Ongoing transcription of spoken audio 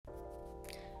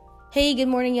Hey, good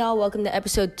morning, y'all. Welcome to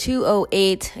episode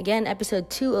 208. Again, episode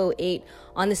 208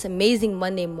 on this amazing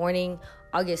Monday morning,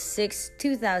 August 6th,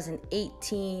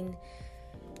 2018.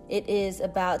 It is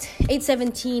about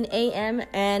 8:17 a.m.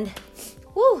 and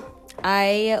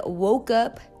I woke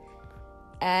up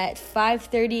at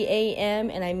 5:30 a.m.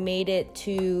 and I made it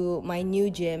to my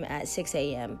new gym at 6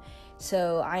 a.m.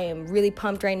 So I am really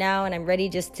pumped right now, and I'm ready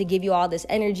just to give you all this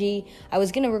energy. I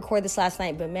was going to record this last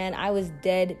night, but man, I was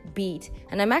dead beat.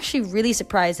 And I'm actually really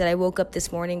surprised that I woke up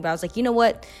this morning, but I was like, you know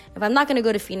what? If I'm not going to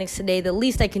go to Phoenix today, the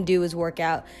least I can do is work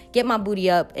out, get my booty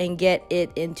up, and get it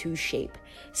into shape.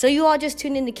 So you all just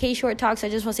tuned into K Short Talks. I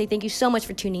just want to say thank you so much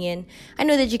for tuning in. I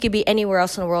know that you could be anywhere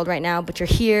else in the world right now, but you're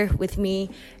here with me,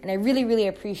 and I really, really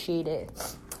appreciate it.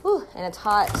 And it's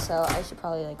hot, so I should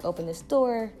probably open this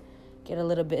door. Get a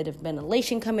little bit of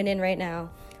ventilation coming in right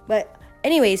now. But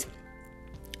anyways,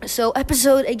 so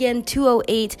episode, again,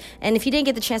 208. And if you didn't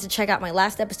get the chance to check out my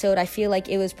last episode, I feel like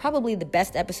it was probably the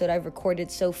best episode I've recorded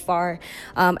so far,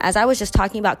 as I was just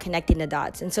talking about connecting the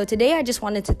dots. And so today I just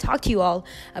wanted to talk to you all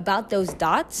about those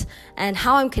dots and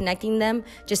how I'm connecting them,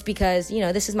 just because,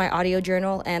 this is my audio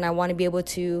journal and I want to be able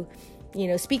to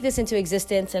speak this into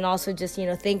existence, and also just,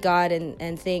 thank God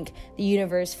and thank the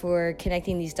universe for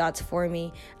connecting these dots for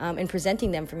me, and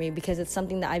presenting them for me, because it's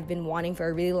something that I've been wanting for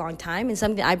a really long time and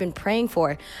something I've been praying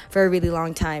for a really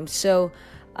long time. So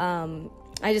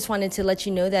I just wanted to let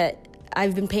you know that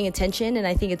I've been paying attention, and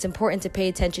I think it's important to pay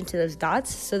attention to those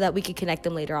dots so that we can connect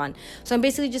them later on. So I'm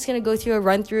basically just going to go through a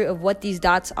run through of what these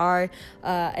dots are,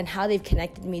 and how they've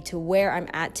connected me to where I'm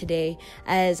at today,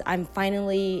 as I'm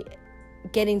finally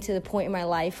getting to the point in my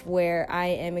life where I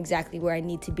am exactly where I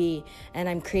need to be, and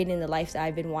I'm creating the life that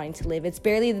I've been wanting to live. It's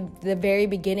barely the very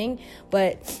beginning,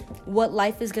 but what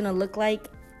life is going to look like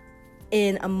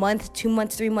in a month, 2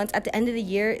 months, 3 months, at the end of the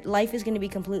year, life is going to be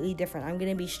completely different. I'm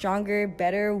going to be stronger,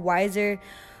 better, wiser.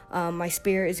 My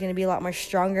spirit is going to be a lot more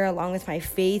stronger, along with my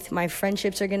faith. My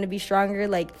friendships are going to be stronger.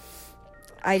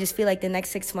 I just feel like the next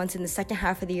 6 months in the second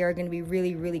half of the year are going to be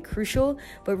really, really crucial,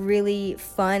 but really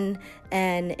fun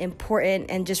and important,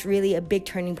 and just really a big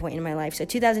turning point in my life. So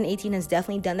 2018 has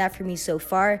definitely done that for me so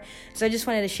far. So I just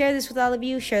wanted to share this with all of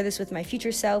you, share this with my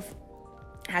future self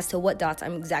as to what dots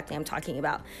I'm talking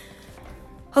about.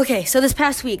 Okay, so this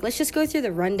past week, let's just go through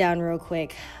the rundown real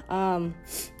quick. Man,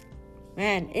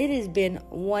 it has been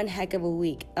one heck of a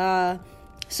week.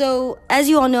 So as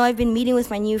you all know, I've been meeting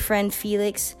with my new friend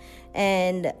Felix,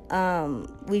 and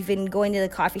we've been going to the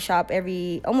coffee shop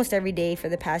almost every day for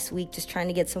the past week, just trying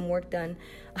to get some work done.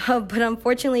 But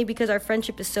unfortunately, because our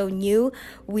friendship is so new,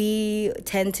 we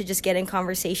tend to just get in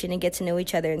conversation and get to know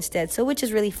each other instead. So, which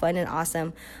is really fun and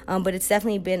awesome. But it's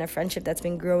definitely been a friendship that's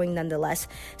been growing nonetheless.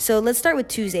 So let's start with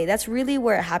Tuesday. That's really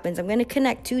where it happens. I'm going to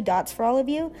connect two dots for all of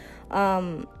you.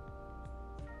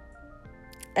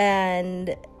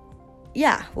 And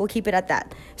yeah, we'll keep it at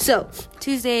that. So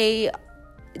Tuesday,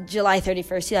 July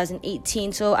 31st,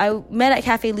 2018. So I met at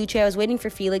Cafe Luce. I was waiting for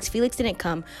Felix. Felix didn't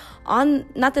come.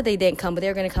 Not that they didn't come, but they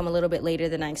were going to come a little bit later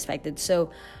than I expected.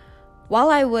 So while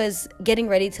I was getting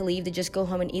ready to leave to just go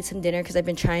home and eat some dinner, because I've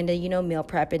been trying to, meal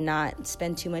prep and not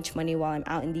spend too much money while I'm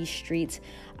out in these streets,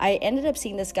 I ended up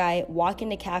seeing this guy walk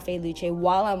into Cafe Luce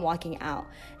while I'm walking out.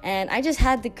 And I just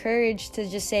had the courage to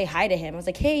just say hi to him. I was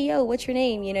like, hey, yo, what's your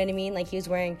name? You know what I mean? He was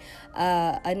wearing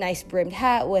a nice brimmed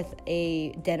hat with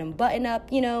a denim button up,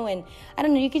 and I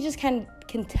don't know, you could just can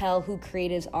tell who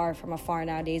creatives are from afar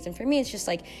nowadays. And for me, it's just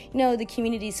the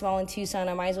community's small in Tucson.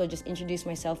 I might as well just introduce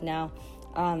myself now.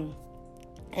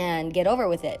 And get over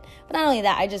with it. But not only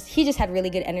that, he just had really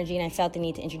good energy, and I felt the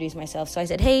need to introduce myself. So I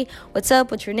said, hey, what's up?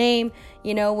 What's your name?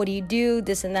 What do you do?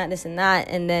 This and that, this and that.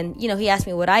 And then, he asked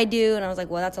me what I do, and I was like,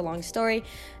 well, that's a long story.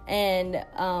 And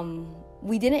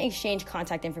we didn't exchange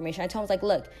contact information. I told him,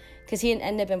 look, because he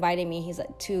ended up inviting me, he's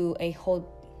like, to a whole,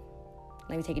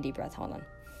 let me take a deep breath, hold on.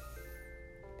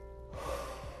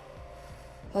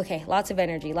 Okay, lots of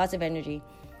energy.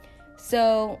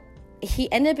 So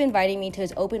he ended up inviting me to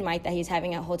his open mic that he's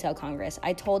having at Hotel Congress.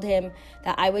 I told him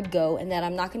that I would go, and that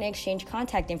I'm not going to exchange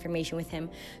contact information with him,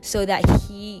 so that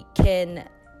he can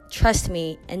trust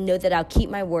me and know that I'll keep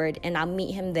my word, and I'll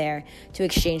meet him there to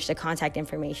exchange the contact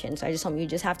information. So I just told him, you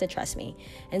just have to trust me.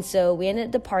 And so we ended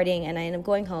up departing, and I ended up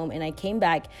going home, and I came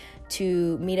back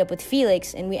to meet up with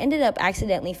Felix, and we ended up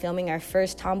accidentally filming our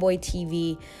first Tomboy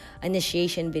TV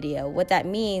initiation video. What that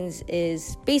means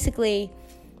is basically,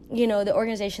 the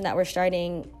organization that we're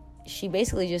starting, she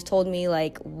basically just told me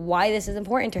why this is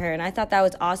important to her. And I thought that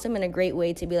was awesome, and a great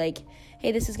way to be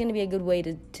hey, this is going to be a good way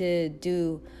to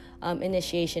do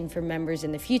initiation for members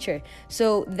in the future.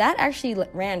 So that actually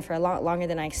ran for a lot longer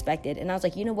than I expected. And I was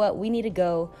like, you know what? We need to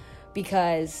go,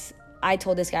 because I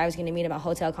told this guy I was going to meet him at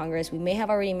Hotel Congress. We may have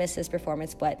already missed his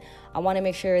performance, but I want to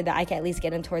make sure that I can at least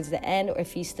get him towards the end or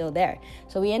if he's still there.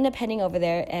 So we end up heading over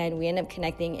there and we end up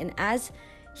connecting. And as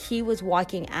he was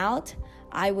walking out,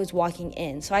 I was walking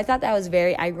in. So I thought that was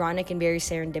very ironic and very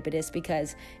serendipitous,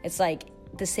 because it's like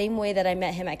the same way that I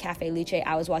met him at Cafe Luce,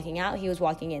 I was walking out, he was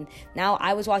walking in. Now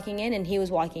I was walking in and he was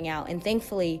walking out. And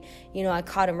thankfully, I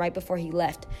caught him right before he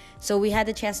left. So we had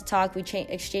the chance to talk, we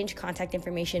exchanged contact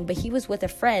information, but he was with a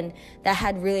friend that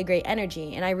had really great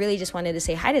energy. And I really just wanted to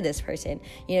say hi to this person.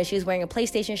 She was wearing a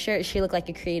PlayStation shirt. She looked like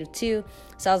a creative too.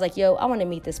 So I was like, yo, I want to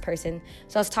meet this person.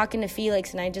 So I was talking to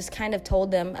Felix and I just kind of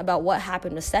told them about what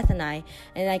happened with Seth and I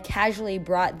casually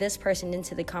brought this person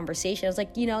into the conversation. I was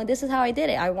like, this is how I did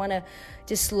it. I want to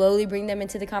just slowly bring them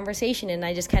into the conversation. And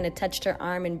I just kind of touched her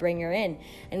arm and bring her in.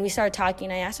 And we started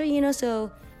talking. I asked her,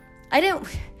 so I don't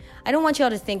want y'all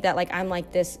to think that like I'm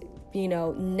like this,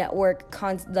 network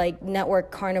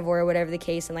carnivore or whatever the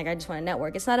case. And like, I just want to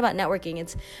network. It's not about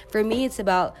networking. For me, it's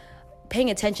about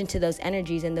paying attention to those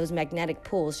energies and those magnetic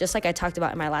pulls, just like I talked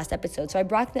about in my last episode. So I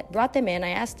brought them in. I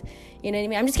asked,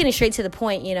 I'm just getting straight to the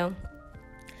point,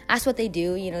 asked what they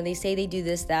do. They say they do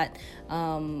this, that,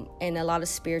 and a lot of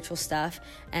spiritual stuff.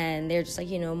 And they're just like,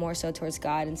 more so towards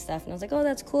God and stuff. And I was like, oh,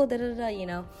 that's cool, And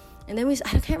then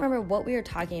I can't remember what we were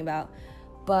talking about,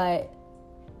 but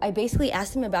I basically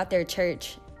asked them about their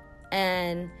church.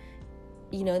 And,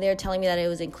 they were telling me that it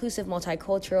was inclusive,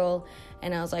 multicultural.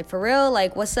 And I was like, for real?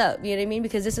 Like, what's up? You know what I mean?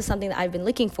 Because this is something that I've been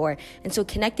looking for. And so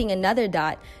connecting another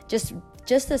dot, just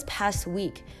this past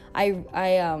week,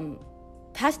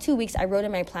 past 2 weeks, I wrote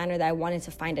in my planner that I wanted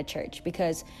to find a church,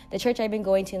 because the church I've been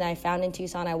going to and that I found in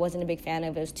Tucson, I wasn't a big fan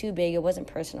of. It was too big. It wasn't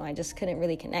personal. I just couldn't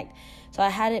really connect. So I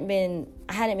hadn't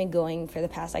been going for the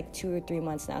past like 2 or 3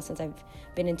 months now since I've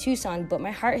been in Tucson, but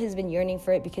my heart has been yearning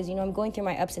for it because, I'm going through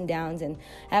my ups and downs, and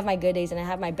I have my good days and I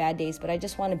have my bad days, but I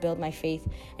just want to build my faith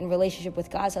and relationship with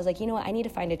God. So I was like, what? I need to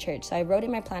find a church. So I wrote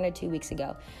in my planner 2 weeks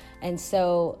ago. And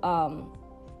so,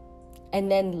 and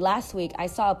then last week I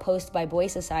saw a post by Boy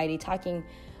Society talking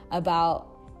about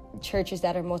churches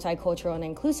that are multicultural and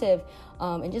inclusive,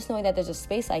 and just knowing that there's a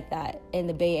space like that in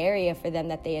the Bay Area for them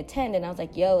that they attend. And I was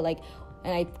like,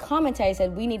 and I commented, I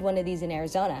said, we need one of these in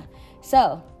Arizona.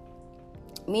 So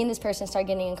me and this person start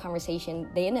getting in conversation.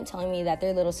 They end up telling me that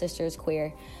their little sister is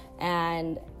queer,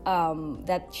 and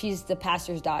that she's the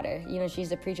pastor's daughter, she's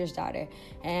the preacher's daughter.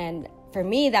 And for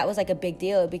me, that was like a big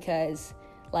deal, because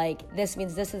like this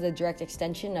means this is a direct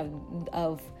extension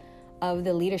of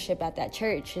the leadership at that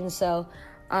church. And so,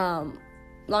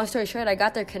 long story short, I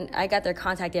got their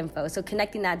contact info. So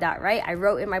connecting that dot, right? I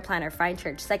wrote in my planner, find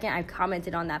church. Second, I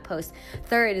commented on that post.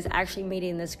 Third is actually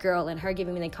meeting this girl and her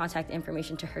giving me the contact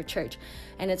information to her church.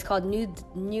 And it's called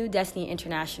New Destiny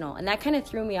International. And that kind of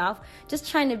threw me off, just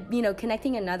trying to,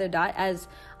 connecting another dot, as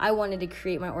I wanted to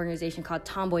create my organization called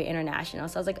Tomboy International.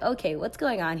 So I was like, okay, what's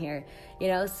going on here?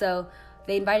 So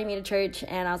they invited me to church,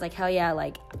 and I was like, hell yeah,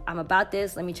 like, I'm about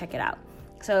this, let me check it out.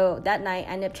 So that night,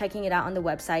 I ended up checking it out on the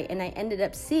website, and I ended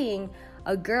up seeing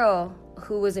a girl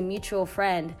who was a mutual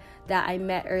friend that I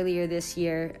met earlier this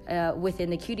year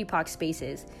within the Cutie Pox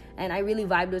spaces. And I really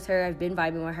vibed with her. I've been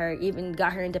vibing with her, even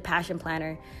got her into Passion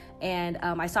Planner. And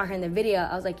I saw her in the video.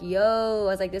 I was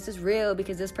like, this is real,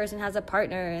 because this person has a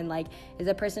partner and like is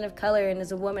a person of color and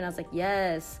is a woman. I was like,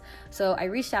 yes. So I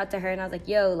reached out to her and I was like,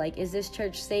 like, is this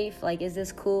church safe? Like, is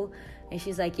this cool? And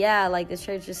she's like, yeah, like this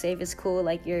church is safe. It's cool.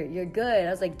 Like you're good.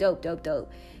 I was like, dope.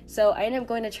 So I ended up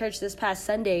going to church this past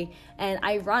Sunday. And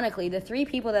ironically, the 3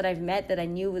 people that I've met that I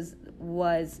knew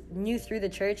was new through the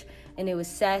church, and it was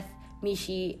Seth,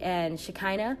 Mishi, and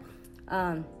Shekinah.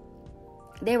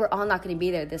 They were all not going to be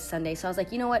there this Sunday. So I was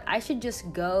like, you know what? I should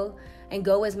just go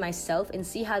as myself and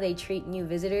see how they treat new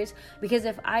visitors. Because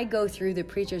if I go through the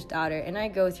preacher's daughter and I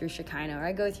go through Shekinah or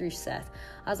I go through Seth,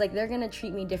 I was like, they're going to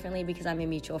treat me differently because I'm a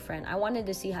mutual friend. I wanted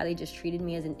to see how they just treated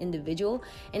me as an individual,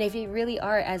 and if they really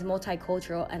are as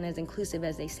multicultural and as inclusive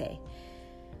as they say.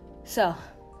 So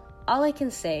all I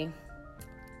can say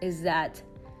is that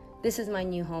this is my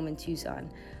new home in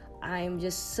Tucson. I'm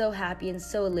just so happy and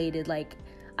so elated. Like,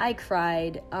 I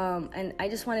cried, and I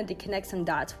just wanted to connect some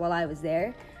dots while I was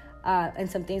there, and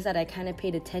some things that I kind of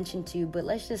paid attention to. But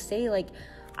let's just say, like,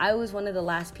 I was one of the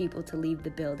last people to leave the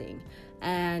building,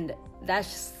 and that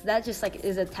just like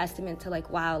is a testament to like,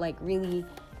 wow, like really,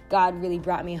 God really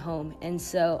brought me home. And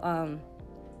so,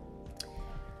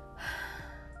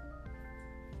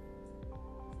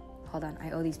 hold on,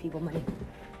 I owe these people money.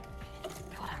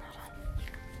 Hold on.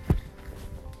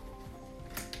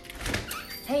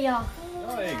 Hey, y'all.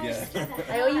 Oh, hey,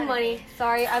 I owe you money.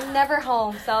 Sorry, I'm never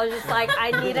home, so I was just like, I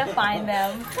need to find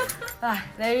them.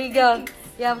 There you go.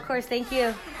 Yeah, of course. Thank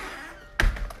you.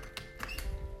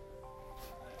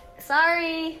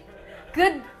 Sorry.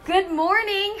 Good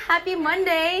morning. Happy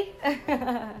Monday.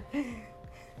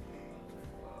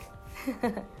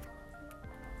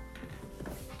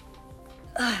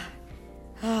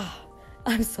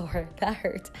 I'm sorry. That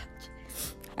hurts.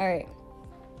 All right.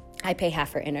 I pay half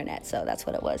for internet, so that's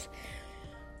what it was.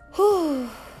 Whew.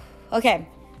 Okay.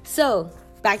 So,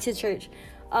 back to church.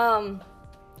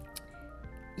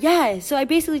 Yeah, so I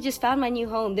basically just found my new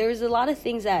home. There was a lot of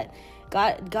things that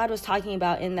God was talking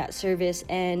about in that service,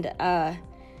 and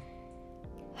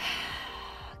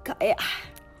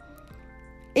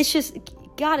it's just,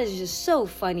 God is just so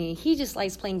funny. He just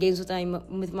likes playing games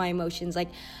with my emotions. Like,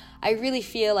 I really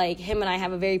feel like him and I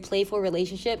have a very playful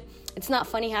relationship. It's not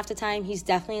funny half the time. He's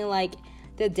definitely like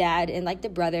the dad and like the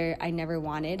brother I never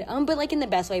wanted, but like in the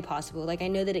best way possible. Like, I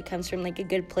know that it comes from like a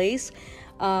good place,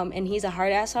 and he's a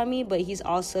hard ass on me, but he's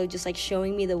also just like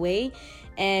showing me the way,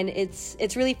 and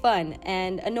it's really fun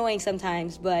and annoying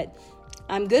sometimes, but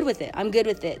I'm good with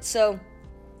it. So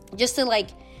just to like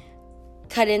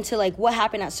cut into like what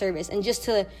happened at service, and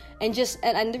the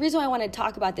reason why I want to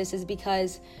talk about this is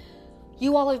because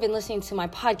you all have been listening to my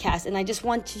podcast, and I just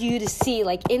want you to see,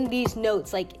 like, in these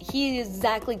notes, like, he is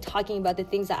exactly talking about the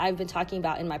things that I've been talking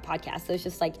about in my podcast. So it's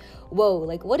just like, whoa,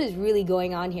 like, what is really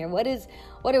going on here? What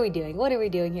are we doing? What are we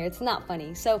doing here? It's not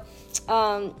funny. So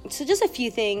just a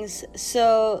few things.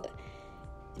 So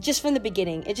just from the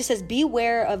beginning, it just says,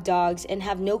 beware of dogs and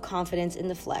have no confidence in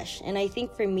the flesh. And I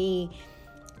think for me,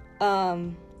 as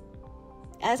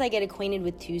I get acquainted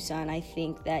with Tucson, I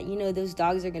think that, those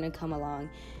dogs are going to come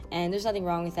along. And there's nothing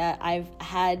wrong with that. I've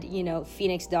had,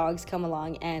 Phoenix dogs come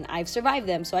along, and I've survived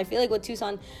them. So I feel like with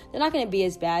Tucson, they're not going to be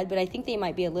as bad, but I think they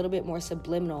might be a little bit more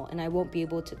subliminal, and I won't be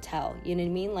able to tell. You know what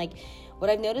I mean? Like, what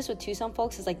I've noticed with Tucson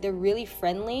folks is, like, they're really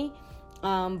friendly,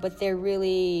 but they're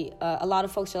really, a lot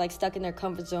of folks are, like, stuck in their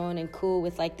comfort zone and cool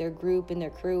with, like, their group and their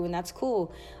crew, and that's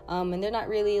cool. And they're not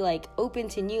really, like, open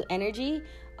to new energy,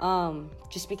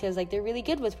 just because, like, they're really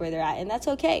good with where they're at, and that's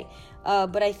okay.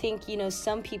 But I think,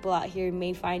 some people out here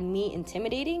may find me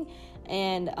intimidating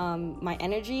and my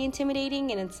energy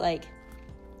intimidating, and it's like,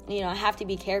 I have to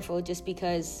be careful just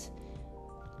because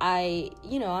I'm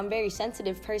a very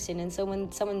sensitive person, and so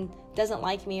when someone doesn't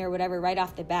like me or whatever right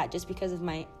off the bat just because of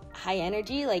my high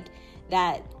energy, like,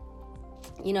 that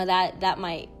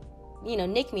might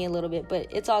nick me a little bit, but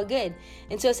it's all good.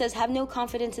 And so it says, have no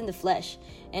confidence in the flesh.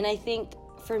 And I think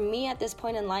for me at this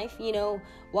point in life,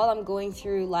 while I'm going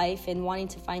through life and wanting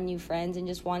to find new friends and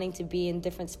just wanting to be in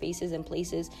different spaces and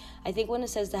places, I think when it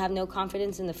says to have no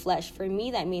confidence in the flesh, for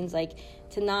me, that means like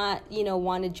to not,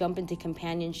 want to jump into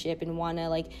companionship and want to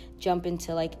like jump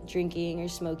into like drinking or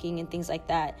smoking and things like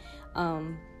that.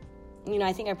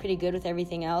 I think I'm pretty good with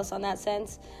everything else on that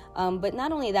sense. But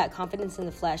not only that, confidence in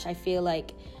the flesh, I feel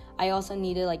like I also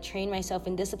need to like train myself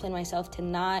and discipline myself to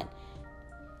not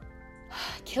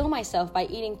kill myself by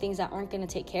eating things that aren't going to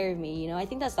take care of me. I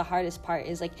think that's the hardest part,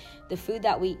 is like the food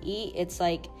that we eat, it's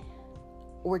like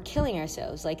we're killing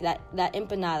ourselves, like that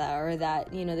empanada or that,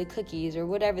 the cookies or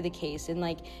whatever the case. And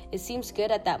like, it seems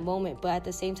good at that moment, but at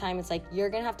the same time, it's like, you're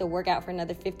going to have to work out for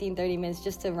another 15-30 minutes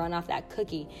just to run off that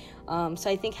cookie. So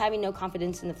I think having no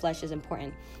confidence in the flesh is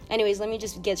important. Anyways, let me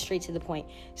just get straight to the point.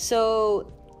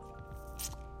 So,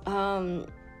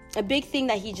 a big thing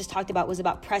that he just talked about was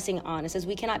about pressing on. It says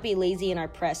we cannot be lazy in our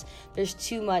press. There's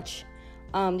too much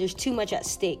at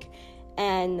stake.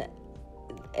 And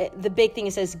the big thing,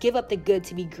 it says give up the good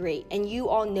to be great. And you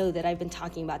all know that I've been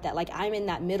talking about that. Like, I'm in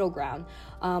that middle ground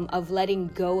of letting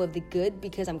go of the good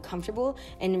because I'm comfortable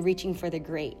and reaching for the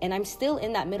great. And I'm still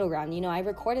in that middle ground. I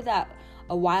recorded that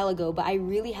a while ago, but I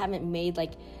really haven't made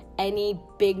like any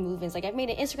big movements. Like, I've made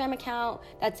an Instagram account,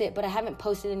 that's it, but I haven't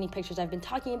posted any pictures. I've been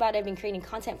talking about it, I've been creating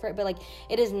content for it, but like,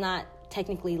 it is not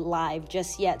technically live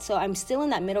just yet. So I'm still in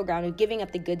that middle ground of giving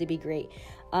up the good to be great.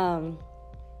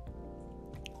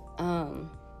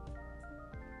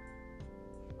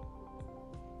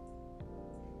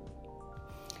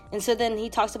 And so then he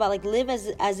talks about like live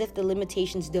as if the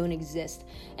limitations don't exist.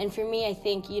 And for me, I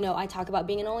think, I talk about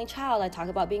being an only child. I talk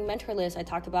about being mentorless. I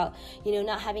talk about,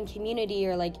 not having community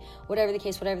or like whatever the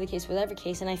case.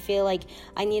 And I feel like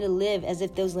I need to live as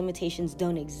if those limitations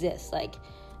don't exist. Like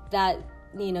that,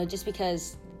 just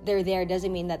because they're there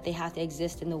doesn't mean that they have to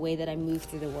exist in the way that I move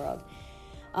through the world.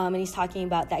 And he's talking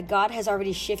about that God has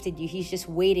already shifted you. He's just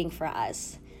waiting for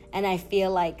us. And I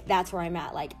feel like that's where I'm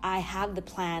at. Like, I have the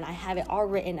plan. I have it all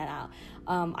written out.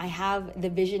 I have the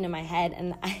vision in my head.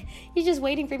 And he's just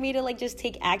waiting for me to, like, just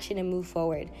take action and move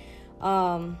forward.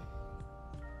 And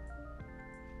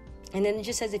then it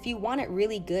just says, if you want it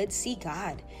really good, see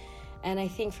God. And I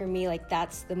think for me, like,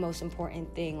 that's the most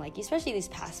important thing, like, especially this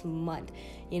past month.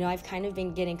 I've kind of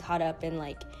been getting caught up in,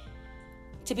 like,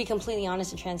 to be completely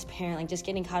honest and transparent, like, just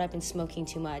getting caught up in smoking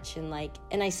too much. And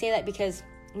I say that because,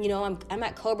 I'm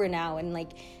at Cobra now, and,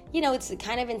 like, it's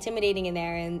kind of intimidating in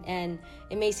there, and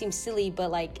it may seem silly, but,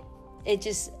 like, it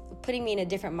just putting me in a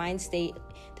different mind state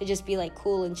to just be, like,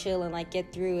 cool and chill and, like,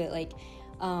 get through it, like,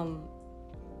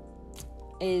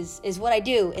 is what I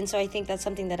do. And so I think that's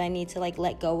something that I need to, like,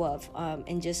 let go of,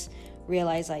 and just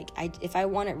realize, like, if I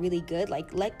want it really good,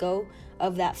 like, let go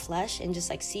of that flesh and just,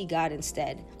 like, see God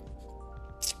instead.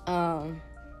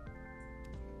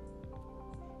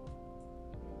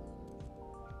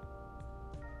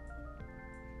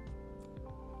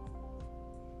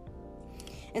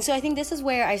 And so I think this is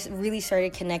where I really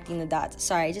started connecting the dots.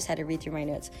 Sorry, I just had to read through my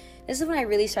notes. This is when I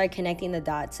really started connecting the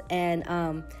dots.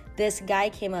 And this guy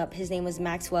came up. His name was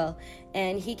Maxwell.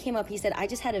 And he came up. He said, I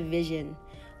just had a vision.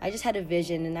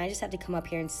 And I just had to come up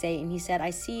here and say it. And he said, I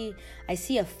see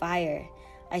a fire.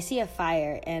 I see a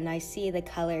fire, and I see the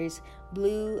colors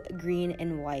blue, green,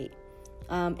 and white.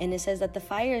 And it says that the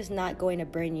fire is not going to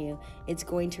burn you. It's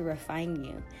going to refine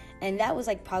you. And that was,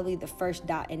 like, probably the first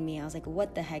dot in me. I was like,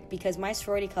 what the heck? Because my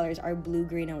sorority colors are blue,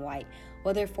 green, and white.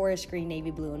 Well, they're forest green, navy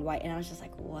blue, and white. And I was just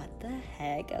like, what the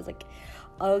heck? I was like,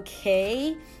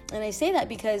 okay. And I say that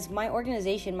because my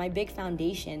organization, my big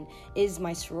foundation, is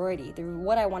my sorority.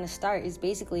 What I want to start is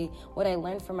basically what I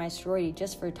learned from my sorority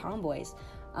just for tomboys.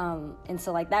 And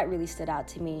so, like, that really stood out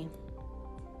to me.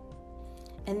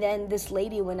 And then this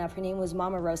lady went up. Her name was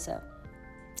Mama Rosa.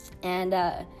 And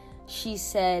she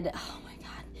said, oh, my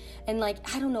God. And, like,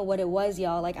 I don't know what it was,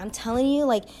 y'all. Like, I'm telling you,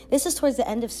 like, this is towards the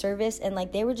end of service. And,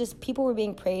 like, people were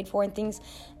being prayed for and things.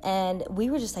 And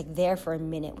we were just, like, there for a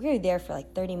minute. We were there for,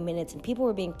 like, 30 minutes. And people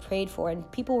were being prayed for. And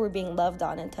people were being loved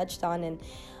on and touched on.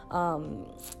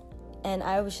 And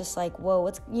I was just like, whoa,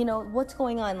 what's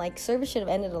going on? Like, service should have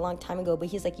ended a long time ago. But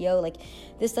he's like, yo, like,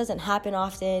 this doesn't happen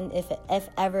often, if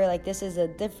ever. Like, this is a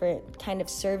different kind of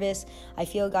service. I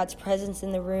feel God's presence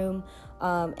in the room.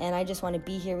 And I just want to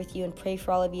be here with you and pray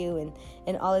for all of you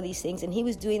and all of these things. And he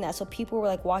was doing that. So people were,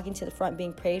 like, walking to the front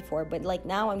being prayed for. But, like,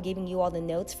 now I'm giving you all the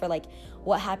notes for, like,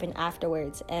 what happened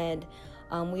afterwards. And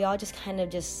we all just kind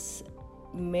of just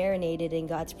marinated in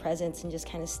God's presence and just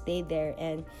kind of stayed there.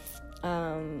 And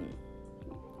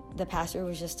the pastor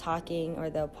was just talking, or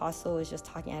the apostle was just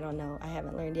talking. I don't know. I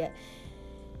haven't learned yet.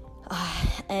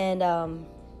 And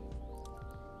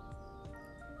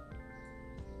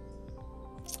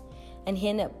he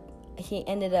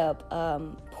ended up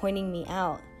pointing me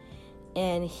out.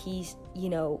 And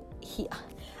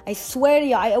I swear to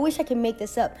you, I wish I could make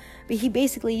this up, but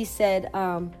he said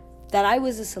that I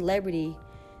was a celebrity,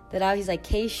 he's like,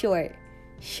 K short,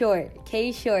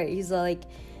 K short. He's like,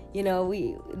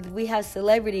 we have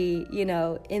celebrity,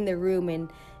 in the room,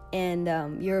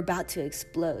 and you're about to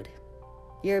explode.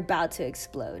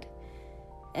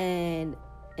 And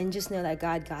just know that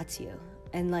God got you.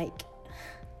 And, like,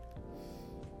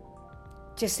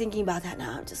 just thinking about that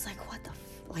now, I'm just like, what the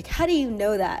like, how do you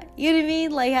know that? You know what I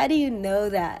mean? Like, how do you know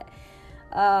that?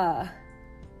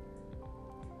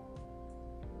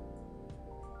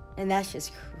 And that's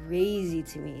just crazy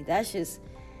to me. That's just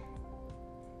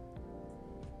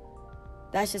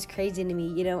crazy to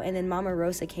me, And then Mama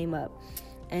Rosa came up,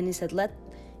 and he said, let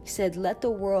the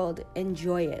world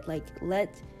enjoy it. Like,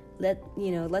 let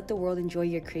the world enjoy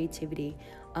your creativity,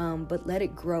 but let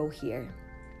it grow here.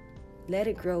 Let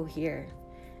it grow here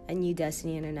at New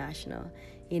Destiny International.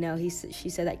 She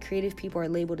said that creative people are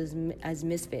labeled as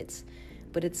misfits,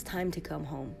 but it's time to come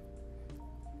home,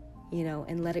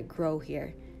 and let it grow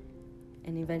here,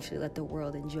 and eventually let the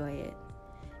world enjoy it.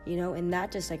 And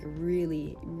that just, like,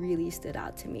 really, really stood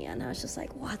out to me. And I was just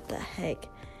like, what the heck?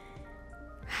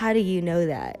 How do you know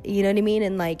that? You know what I mean?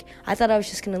 And, like, I thought I was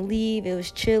just going to leave. It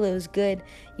was chill. It was good,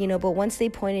 but once they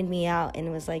pointed me out and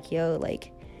it was like, yo,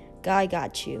 like, God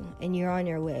got you and you're on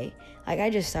your way. Like,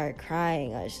 I just started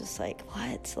crying. I was just like,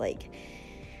 what? Like,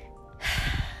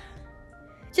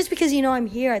 just because, I'm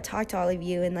here, I talk to all of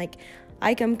you, and, like,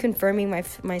 I'm confirming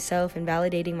myself and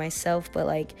validating myself, but,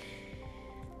 like,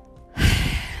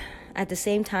 at the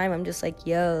same time, I'm just like,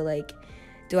 yo, like,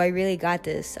 do I really got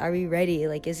this? Are we ready?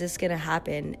 Like, is this gonna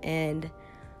happen? And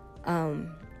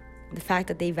the fact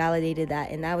that they validated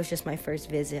that, and that was just my first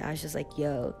visit, I was just like,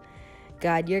 yo,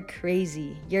 God, you're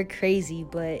crazy,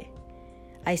 but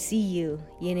I see you.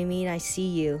 You know what I mean? I see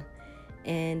you.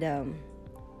 And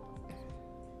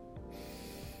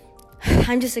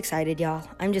I'm just excited, y'all.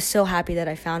 I'm just so happy that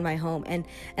I found my home, and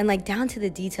like down to the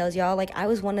details, y'all. Like I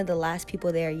was one of the last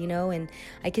people there, and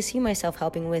I could see myself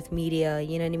helping with media,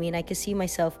 you know what I mean? I could see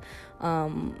myself,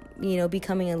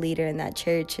 becoming a leader in that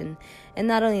church, and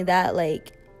not only that,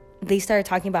 like they started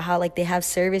talking about how like they have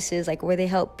services like where they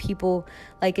help people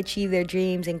like achieve their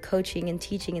dreams and coaching and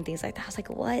teaching and things like that. I was like,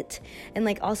 what? And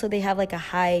like also they have like a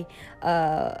high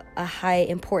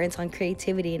importance on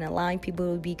creativity and allowing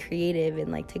people to be creative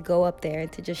and like to go up there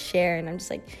and to just share. And I'm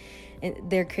just like,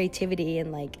 their creativity,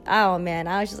 and like, oh man,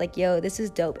 I was just like, yo, this is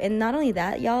dope. And not only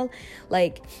that, y'all,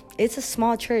 like it's a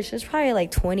small church. There's probably like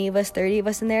 20 of us, 30 of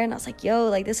us in there, and I was like, yo,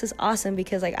 like this is awesome,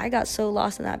 because like I got so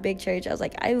lost in that big church. I was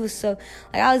like, I was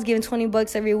giving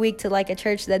 $20 every week to like a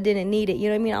church that didn't need it, you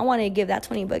know what I mean? I wanted to give that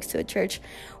 $20 to a church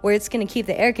where it's gonna keep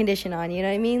the air condition on, you know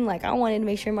what I mean? Like I wanted to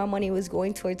make sure my money was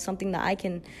going towards something that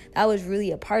I was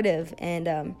really a part of. And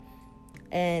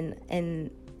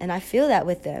I feel that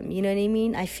with them, you know what I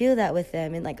mean? I feel that with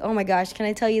them. And like, oh my gosh, can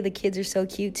I tell you, the kids are so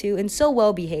cute too and so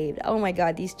well behaved. Oh my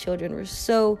God, these children were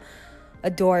so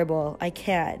adorable. I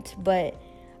can't. But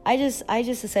I just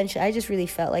really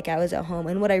felt like I was at home.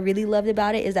 And what I really loved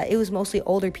about it is that it was mostly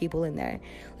older people in there.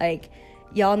 Like,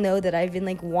 y'all know that I've been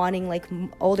like wanting like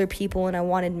older people, and I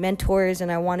wanted mentors,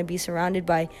 and I want to be surrounded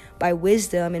by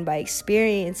wisdom and by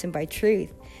experience and by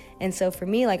truth. And so for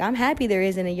me, like, I'm happy there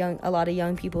isn't a lot of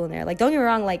young people in there. Like, don't get me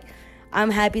wrong, like, I'm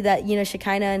happy that,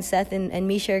 Shekinah and Seth and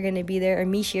Misha are going to be there, or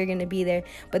Mishi are going to be there.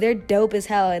 But they're dope as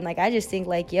hell. And, like, I just think,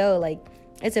 like, yo, like,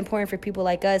 it's important for people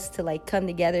like us to, like, come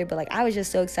together. But, like, I was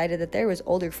just so excited that there was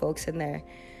older folks in there.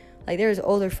 Like, there was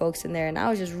older folks in there. And I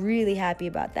was just really happy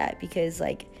about that, because,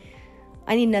 like,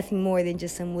 I need nothing more than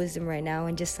just some wisdom right now,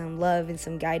 and just some love and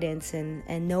some guidance,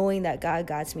 and knowing that God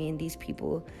got me and these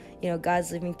people,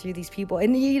 God's living through these people.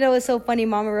 And it's so funny,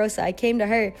 Mama Rosa, I came to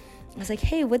her, I was like,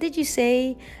 hey, what did you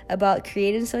say about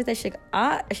creative and stuff like that?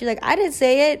 She's like, I didn't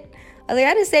say it. I was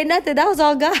like, I didn't say nothing. That was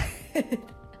all God. I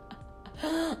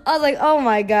was like, oh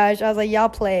my gosh. I was like, y'all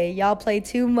play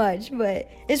too much, but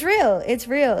it's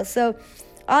real. So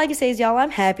all I can say is, y'all,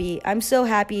 I'm happy. I'm so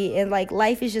happy. And like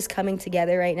life is just coming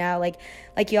together right now. Like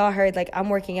y'all heard, like I'm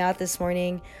working out this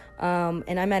morning.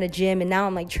 And I'm at a gym, and now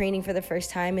I'm like training for the first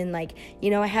time. And like,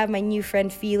 I have my new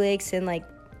friend Felix, and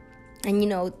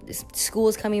school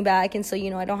is coming back. And so,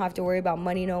 I don't have to worry about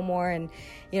money no more. And,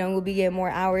 we'll be getting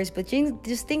more hours, but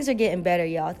just things are getting better,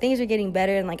 y'all. Things are getting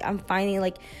better. And like, I'm finally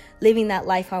like living that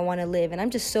life I want to live. And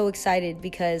I'm just so excited,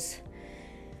 because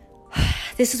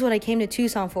this is what I came to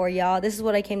Tucson for, y'all. This is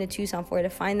what I came to Tucson for,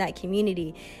 to find that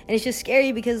community. And it's just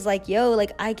scary, because like, yo,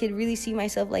 like I could really see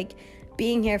myself like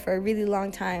being here for a really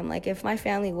long time. Like if my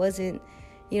family wasn't,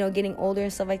 getting older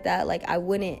and stuff like that, like I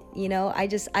wouldn't, I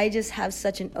just have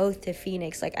such an oath to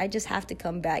Phoenix. Like I just have to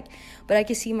come back. But I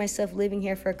could see myself living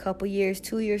here for a couple years,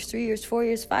 2 years, 3 years, 4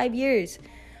 years, 5 years.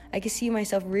 I could see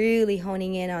myself really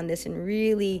honing in on this and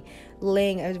really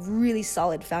laying a really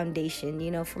solid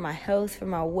foundation, for my health, for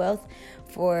my wealth,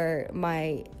 for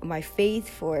my faith,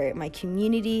 for my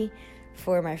community,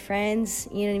 for my friends,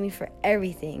 you know what I mean, for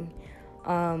everything.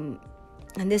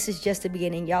 And this is just the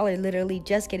beginning. Y'all are literally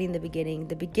just getting the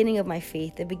beginning of my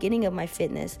faith, the beginning of my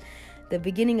fitness, the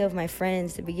beginning of my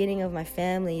friends, the beginning of my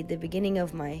family, the beginning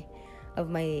of my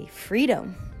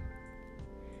freedom,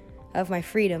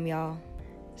 y'all.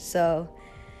 So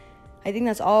I think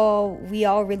that's all we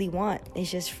all really want,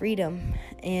 is just freedom.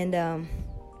 And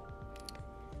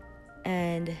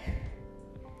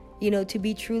to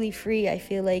be truly free, I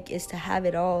feel like, is to have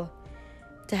it all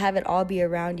be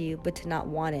around you, but to not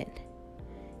want it.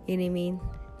 You know what I mean?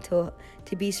 To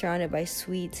be surrounded by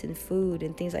sweets and food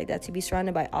and things like that, to be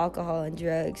surrounded by alcohol and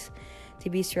drugs,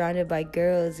 to be surrounded by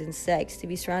girls and sex, to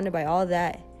be surrounded by all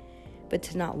that, but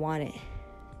to not want it,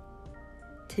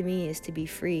 to me, is to be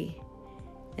free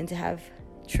and to have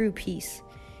true peace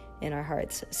in our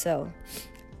hearts. So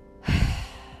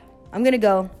I'm gonna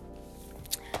go.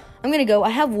 I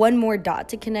have one more dot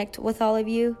to connect with all of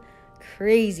you.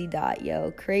 Crazy dot,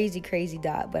 yo. Crazy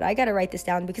dot. But I got to write this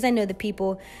down, because I know the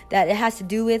people that it has to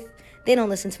do with, they don't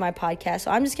listen to my podcast.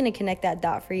 So I'm just going to connect that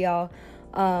dot for y'all.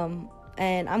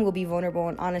 And I'm going to be vulnerable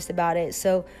and honest about it.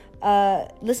 So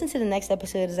listen to the next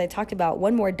episode, as I talked about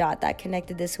one more dot that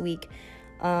connected this week.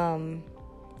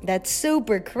 That's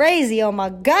super crazy. Oh my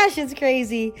gosh, it's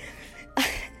crazy.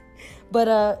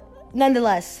 But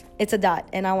nonetheless, it's a dot,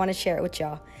 and I want to share it with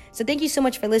y'all. So thank you so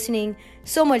much for listening.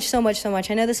 So much.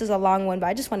 I know this is a long one, but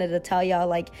I just wanted to tell y'all,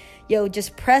 like, yo,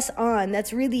 just press on.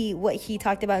 That's really what he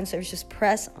talked about in service. Just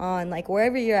press on. Like,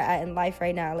 wherever you're at in life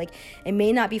right now, like, it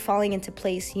may not be falling into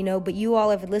place, but you all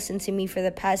have listened to me for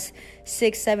the past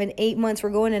 6, 7, 8 months.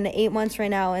 We're going into 8 months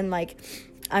right now. And like,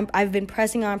 I've been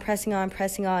pressing on,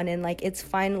 and like it's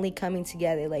finally coming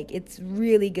together. Like it's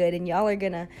really good, and y'all are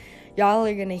gonna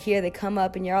hear the come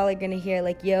up, and y'all are gonna hear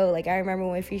like, yo, like I remember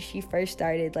when she first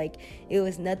started, like it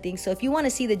was nothing. So if you want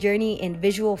to see the journey in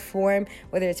visual form,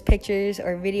 whether it's pictures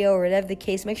or video or whatever the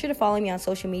case, make sure to follow me on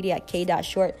social media at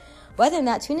k.short. But other than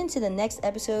that, tune into the next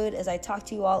episode as I talk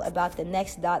to you all about the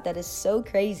next dot that is so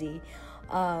crazy,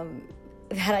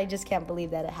 that I just can't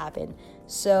believe that it happened.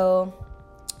 So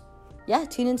yeah,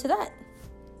 tune into that.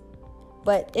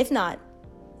 But if not,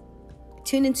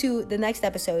 tune into the next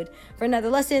episode for another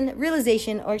lesson,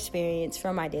 realization, or experience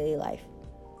from my daily life.